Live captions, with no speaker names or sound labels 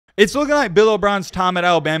It's looking like Bill O'Brien's time at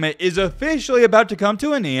Alabama is officially about to come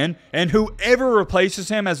to an end, and whoever replaces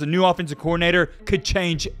him as the new offensive coordinator could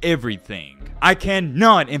change everything. I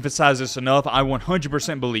cannot emphasize this enough. I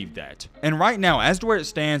 100% believe that. And right now, as to where it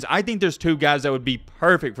stands, I think there's two guys that would be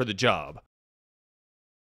perfect for the job.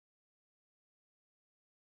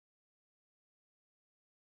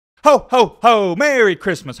 Ho, ho, ho, Merry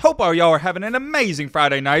Christmas. Hope all y'all are having an amazing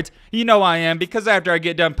Friday night. You know I am, because after I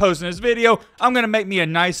get done posting this video, I'm going to make me a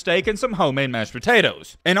nice steak and some homemade mashed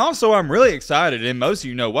potatoes. And also, I'm really excited, and most of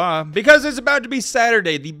you know why, because it's about to be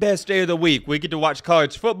Saturday, the best day of the week. We get to watch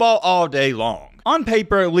college football all day long. On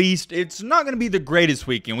paper, at least, it's not going to be the greatest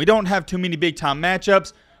weekend. We don't have too many big-time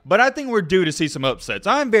matchups, but I think we're due to see some upsets.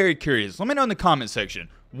 I'm very curious. Let me know in the comment section.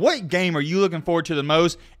 What game are you looking forward to the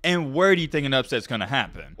most, and where do you think an upset's going to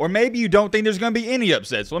happen? Or maybe you don't think there's going to be any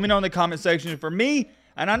upsets. Let me know in the comment section. For me,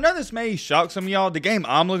 and I know this may shock some of y'all, the game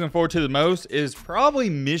I'm looking forward to the most is probably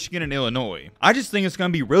Michigan and Illinois. I just think it's going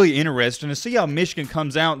to be really interesting to see how Michigan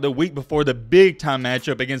comes out the week before the big-time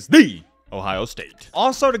matchup against the Ohio State.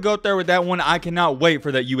 Also, to go up there with that one, I cannot wait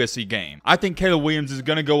for that USC game. I think Caleb Williams is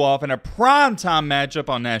going to go off in a primetime matchup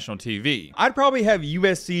on national TV. I'd probably have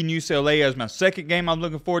USC and UCLA as my second game I'm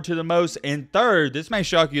looking forward to the most. And third, this may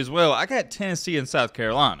shock you as well, I got Tennessee and South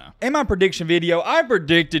Carolina. In my prediction video, I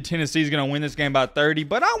predicted Tennessee is going to win this game by 30,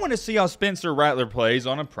 but I want to see how Spencer Rattler plays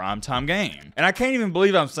on a primetime game. And I can't even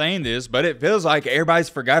believe I'm saying this, but it feels like everybody's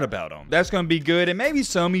forgot about him. That's going to be good, and maybe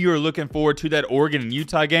some of you are looking forward to that Oregon and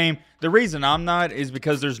Utah game. The reason I'm not is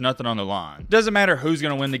because there's nothing on the line. Doesn't matter who's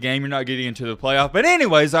going to win the game, you're not getting into the playoff. But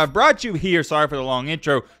anyways, I've brought you here, sorry for the long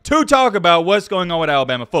intro, to talk about what's going on with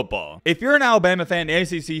Alabama football. If you're an Alabama fan,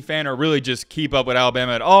 SEC fan, or really just keep up with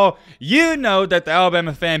Alabama at all, you know that the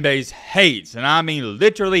Alabama fan base hates, and I mean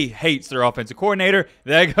literally hates, their offensive coordinator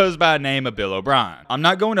that goes by the name of Bill O'Brien. I'm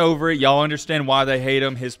not going over it. Y'all understand why they hate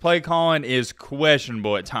him. His play calling is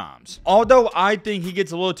questionable at times. Although I think he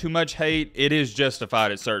gets a little too much hate, it is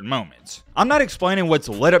justified at certain moments. I'm not explaining what's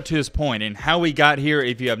led up to this point and how we got here.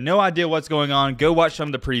 If you have no idea what's going on, go watch some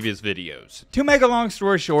of the previous videos. To make a long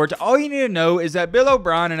story short, all you need to know is that Bill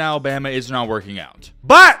O'Brien in Alabama is not working out.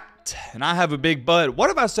 But, and I have a big but, what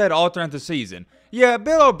have I said all throughout the season? Yeah,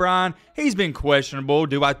 Bill O'Brien, he's been questionable.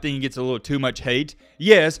 Do I think he gets a little too much hate?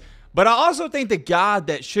 Yes. But I also think the guy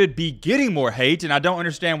that should be getting more hate, and I don't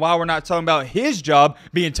understand why we're not talking about his job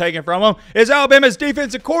being taken from him, is Alabama's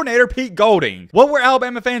defensive coordinator, Pete Golding. What were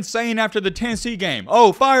Alabama fans saying after the Tennessee game?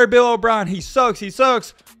 Oh, fire Bill O'Brien, he sucks, he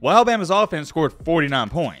sucks. Well, Alabama's offense scored 49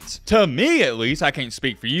 points. To me, at least, I can't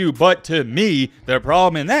speak for you, but to me, the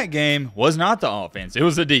problem in that game was not the offense, it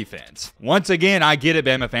was the defense. Once again, I get it,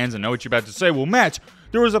 Bama fans, I know what you're about to say. Well, Match,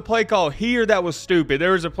 there was a play call here that was stupid.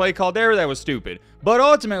 There was a play call there that was stupid. But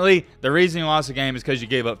ultimately, the reason you lost the game is because you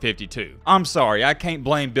gave up 52. I'm sorry, I can't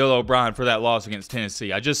blame Bill O'Brien for that loss against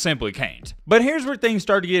Tennessee. I just simply can't. But here's where things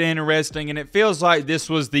start to get interesting, and it feels like this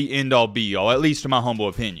was the end-all be-all, at least in my humble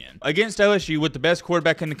opinion. Against LSU, with the best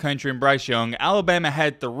quarterback in the country in Bryce Young, Alabama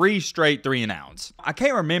had 3 straight 3-and-outs. I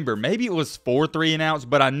can't remember, maybe it was 4 3-and-outs,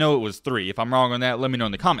 but I know it was 3. If I'm wrong on that, let me know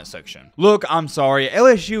in the comment section. Look, I'm sorry,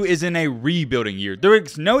 LSU is in a rebuilding year. There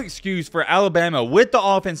is no excuse for Alabama, with the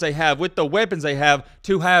offense they have, with the weapons they have,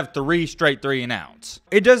 to have 3 straight 3-and-outs.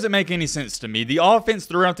 It doesn't make any sense to me. The offense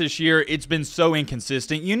throughout this year, it's been so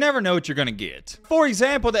inconsistent. You never know what you're going to get. For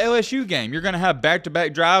example, the LSU game, you're going to have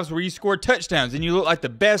back-to-back drives where you score touchdowns and you look like the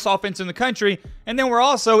best offense in the country. And then we're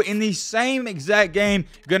also in the same exact game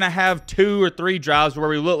going to have 2 or 3 drives where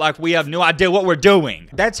we look like we have no idea what we're doing.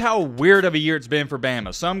 That's how weird of a year it's been for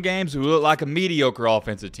Bama. Some games we look like a mediocre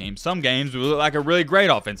offensive team. Some games we look like a really great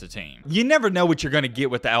offensive team. You never know what you're going to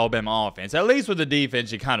get with the Alabama offense. At least with the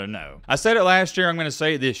defense, you kind of know. I said it last year, I'm going to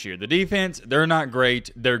say it this year. The defense, they're not great,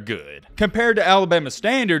 they're good. Compared to Alabama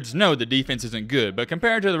standards, no, the defense isn't good, but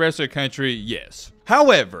compared to the rest of the country, yes.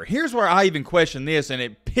 However, here's where I even question this, and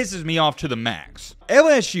it pisses me off to the max.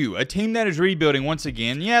 LSU, a team that is rebuilding once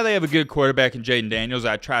again. Yeah, they have a good quarterback in Jaden Daniels.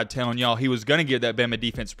 I tried telling y'all he was going to give that Bama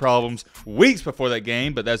defense problems weeks before that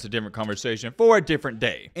game, but that's a different conversation for a different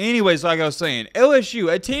day. Anyways, like I was saying,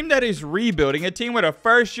 LSU, a team that is rebuilding, a team with a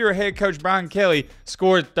first-year head coach, Brian Kelly,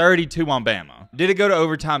 scored 32 on Bama. Did it go to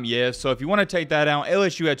overtime? Yes. So if you want to take that out,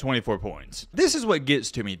 LSU had 24 points. This is what gets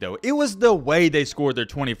to me, though. It was the way they scored their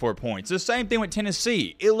 24 points. The same thing with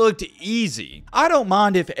Tennessee. It looked easy. I don't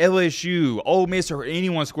mind if LSU, Ole Miss, or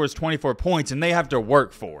anyone scores 24 points and they have to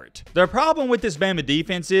work for it. The problem with this Bama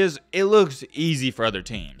defense is it looks easy for other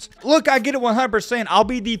teams. Look, I get it 100%. I'll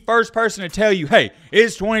be the first person to tell you, hey,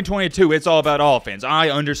 it's 2022. It's all about offense. I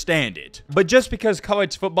understand it. But just because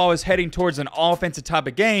college football is heading towards an offensive type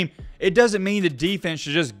of game, it doesn't mean the defense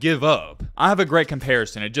should just give up. I have a great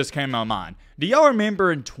comparison. It just came to my mind. Do y'all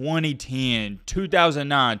remember in 2010,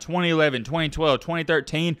 2009, 2011, 2012,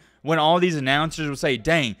 2013, when all these announcers would say,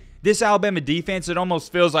 dang, this Alabama defense, it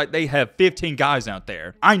almost feels like they have 15 guys out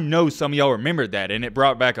there. I know some of y'all remember that, and it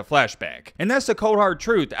brought back a flashback. And that's the cold hard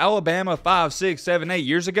truth. Alabama 5, 6, 7, 8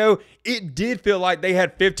 years ago, it did feel like they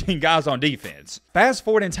had 15 guys on defense. Fast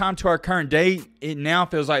forward in time to our current day, it now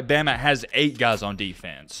feels like Bama has 8 guys on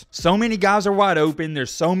defense. So many guys are wide open.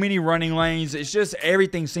 There's so many running lanes. It's just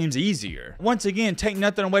everything seems easier. Once again, take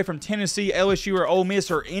nothing away from Tennessee, LSU, or Ole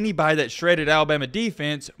Miss, or anybody that shredded Alabama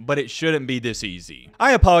defense, but it shouldn't be this easy.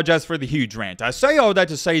 I apologize for the huge rant. I say all that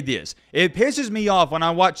to say this. It pisses me off when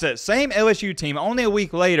I watch that same LSU team only a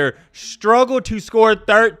week later struggle to score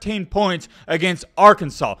 13 points against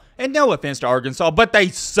Arkansas. And no offense to Arkansas, but they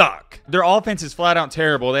suck. Their offense is flat out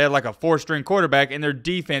terrible. They had like a 4-string quarterback, and their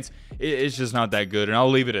defense is just not that good, and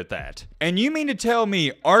I'll leave it at that. And you mean to tell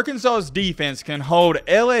me Arkansas's defense can hold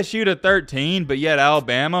LSU to 13, but yet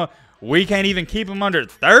Alabama, we can't even keep them under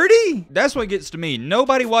 30? That's what gets to me.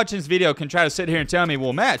 Nobody watching this video can try to sit here and tell me,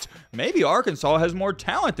 well, Matt, maybe Arkansas has more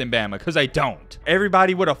talent than Bama, because they don't.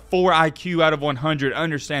 Everybody with a 4 IQ out of 100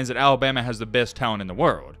 understands that Alabama has the best talent in the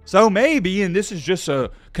world. So maybe, and this is just a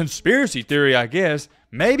conspiracy theory, I guess,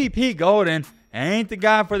 maybe Pete Golding ain't the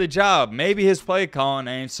guy for the job. Maybe his play calling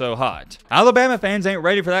ain't so hot. Alabama fans ain't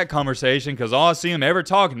ready for that conversation, because all I see them ever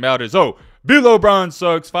talking about is, oh, Bill O'Brien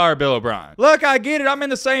sucks, fire Bill O'Brien. Look, I get it. I'm in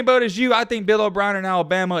the same boat as you. I think Bill O'Brien in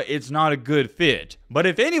Alabama, it's not a good fit. But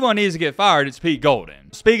if anyone needs to get fired, it's Pete Golding.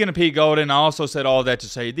 Speaking of Pete Golding, I also said all that to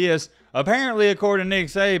say this. Apparently, according to Nick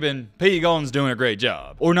Saban, Pete Golding's doing a great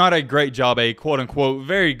job. Or not a great job, a quote-unquote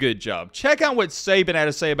very good job. Check out what Saban had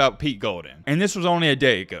to say about Pete Golding. And this was only a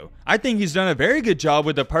day ago. I think he's done a very good job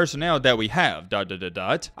with the personnel that we have, ...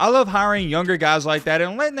 I love hiring younger guys like that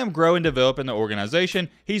and letting them grow and develop in the organization.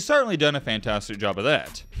 He's certainly done a fantastic job of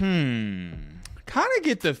that. Kind of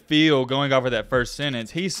get the feel going over that first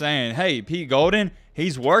sentence. He's saying, hey, Pete Golding,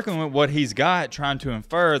 he's working with what he's got, trying to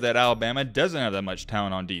infer that Alabama doesn't have that much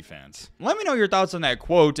talent on defense. Let me know your thoughts on that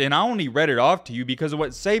quote, and I only read it off to you because of what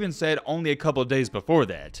Saban said only a couple of days before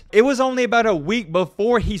that. It was only about a week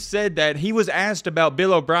before he said that he was asked about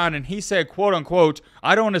Bill O'Brien, and he said, quote unquote,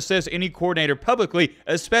 I don't assess any coordinator publicly,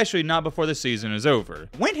 especially not before the season is over.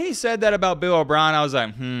 When he said that about Bill O'Brien, I was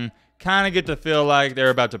like, kind of get to feel like they're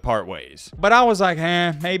about to part ways. But I was like,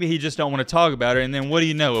 maybe he just don't want to talk about it. And then what do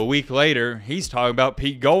you know? A week later, he's talking about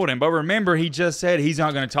Pete Golding. But remember, he just said he's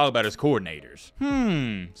not going to talk about his coordinators.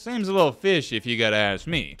 Seems a little fishy if you got to ask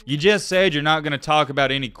me. You just said you're not going to talk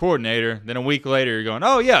about any coordinator. Then a week later, you're going,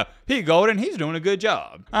 oh yeah, Pete Golding, he's doing a good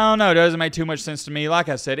job. I don't know. It doesn't make too much sense to me. Like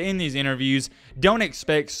I said, in these interviews, don't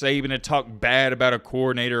expect Saban to talk bad about a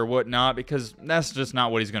coordinator or whatnot, because that's just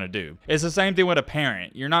not what he's going to do. It's the same thing with a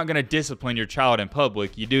parent. You're not going to discipline your child in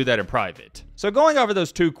public. You do that in private. So going over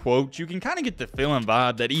those two quotes, you can kind of get the feeling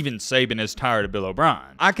vibe that even Saban is tired of Bill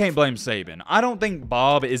O'Brien. I can't blame Saban. I don't think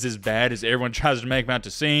Bob is as bad as everyone tries to make him out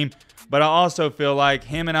to seem, but I also feel like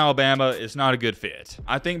him in Alabama is not a good fit.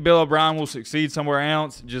 I think Bill O'Brien will succeed somewhere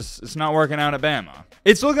else, just it's not working out at Bama.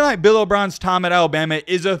 It's looking like Bill O'Brien's time at Alabama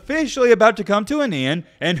is officially about to come to an end,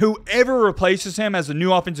 and whoever replaces him as the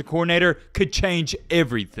new offensive coordinator could change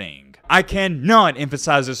everything. I cannot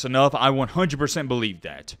emphasize this enough. I 100% believe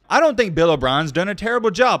that. I don't think Bill O'Brien's done a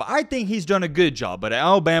terrible job. I think he's done a good job, but at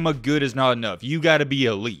Alabama, good is not enough. You got to be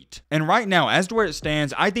elite. And right now, as to where it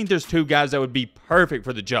stands, I think there's two guys that would be perfect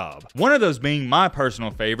for the job. One of those being my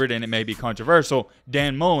personal favorite, and it may be controversial,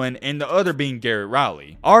 Dan Mullen, and the other being Garrett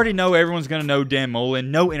Riley. I already know everyone's going to know Dan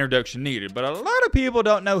Mullen, no introduction needed, but a lot of people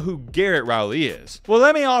don't know who Garrett Riley is. Well,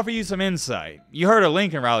 let me offer you some insight. You heard of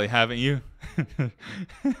Lincoln Riley, haven't you?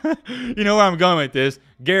 You know where I'm going with this.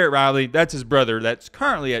 Garrett Riley, that's his brother that's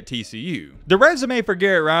currently at TCU. The resume for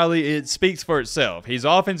Garrett Riley, it speaks for itself. He's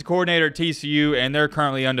offensive coordinator at TCU, and they're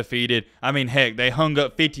currently undefeated. I mean, heck, they hung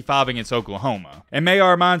up 55 against Oklahoma. And may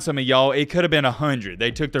I remind some of y'all, it could have been 100.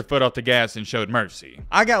 They took their foot off the gas and showed mercy.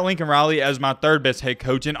 I got Lincoln Riley as my third best head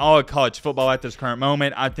coach in all of college football at this current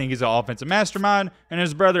moment. I think he's an offensive mastermind, and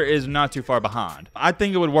his brother is not too far behind. I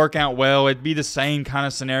think it would work out well. It'd be the same kind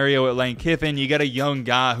of scenario at Lane Kiffin. You got a young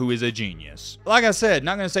guy who is a genius. Like I said,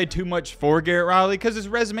 not going to say too much for Garrett Riley because his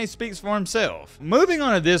resume speaks for himself. Moving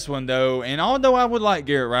on to this one though, and although I would like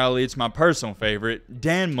Garrett Riley, it's my personal favorite,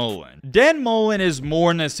 Dan Mullen. Dan Mullen is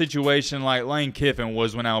more in a situation like Lane Kiffin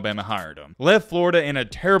was when Alabama hired him. Left Florida in a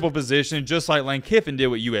terrible position just like Lane Kiffin did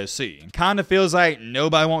with USC. Kind of feels like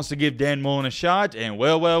nobody wants to give Dan Mullen a shot, and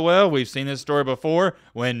well, we've seen this story before.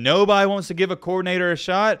 When nobody wants to give a coordinator a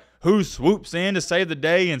shot, who swoops in to save the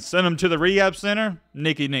day and send him to the rehab center?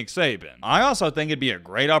 Nick Saban. I also think it'd be a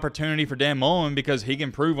great opportunity for Dan Mullen because he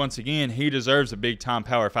can prove once again he deserves a big-time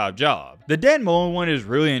Power 5 job. The Dan Mullen one is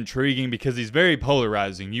really intriguing because he's very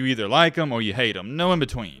polarizing. You either like him or you hate him, no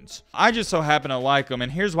in-betweens. I just so happen to like him,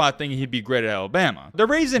 and here's why I think he'd be great at Alabama. The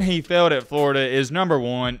reason he failed at Florida is number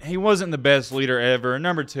one, he wasn't the best leader ever, and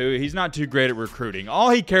number two, he's not too great at recruiting.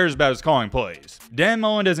 All he cares about is calling plays. Dan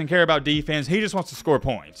Mullen doesn't care about defense, he just wants to score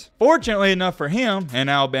points. Fortunately enough for him, and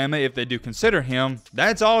Alabama, if they do consider him,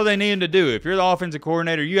 that's all they need him to do. If you're the offensive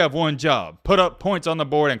coordinator, you have one job: put up points on the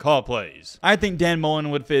board and call plays. I think Dan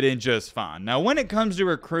Mullen would fit in just fine. Now, when it comes to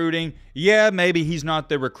recruiting, yeah, maybe he's not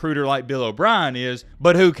the recruiter like Bill O'Brien is,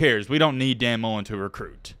 but who cares? We don't need Dan Mullen to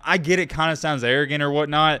recruit. I get it kind of sounds arrogant or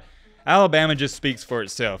whatnot. Alabama just speaks for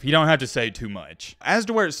itself. You don't have to say too much. As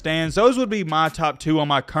to where it stands, those would be my top 2 on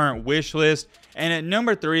my current wish list. And at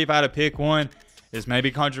number 3, if I had to pick one, this may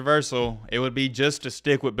be controversial, it would be just to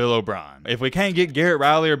stick with Bill O'Brien. If we can't get Garrett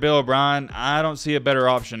Riley or Bill O'Brien, I don't see a better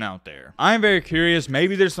option out there. I'm very curious.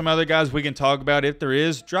 Maybe there's some other guys we can talk about. If there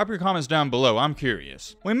is, drop your comments down below. I'm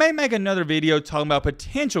curious. We may make another video talking about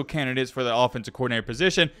potential candidates for the offensive coordinator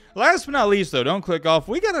position. Last but not least though, don't click off,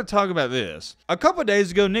 we gotta talk about this. A couple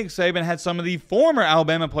days ago, Nick Saban had some of the former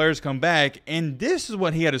Alabama players come back, and this is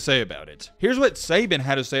what he had to say about it. Here's what Saban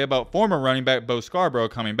had to say about former running back Bo Scarborough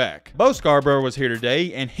coming back. Bo Scarborough was here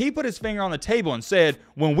today, and he put his finger on the table and said,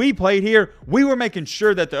 when we played here, we were making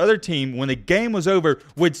sure that the other team, when the game was over,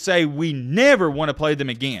 would say we never want to play them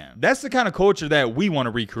again. That's the kind of culture that we want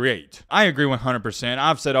to recreate. I agree 100%.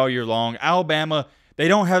 I've said all year long, Alabama, they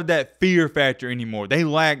don't have that fear factor anymore. They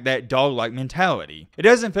lack that dog-like mentality. It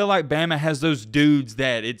doesn't feel like Bama has those dudes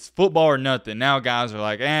that it's football or nothing. Now guys are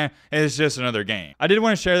like, it's just another game. I did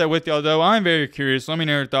want to share that with y'all though. I'm very curious. Let me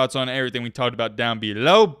know your thoughts on everything we talked about down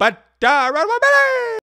below. But,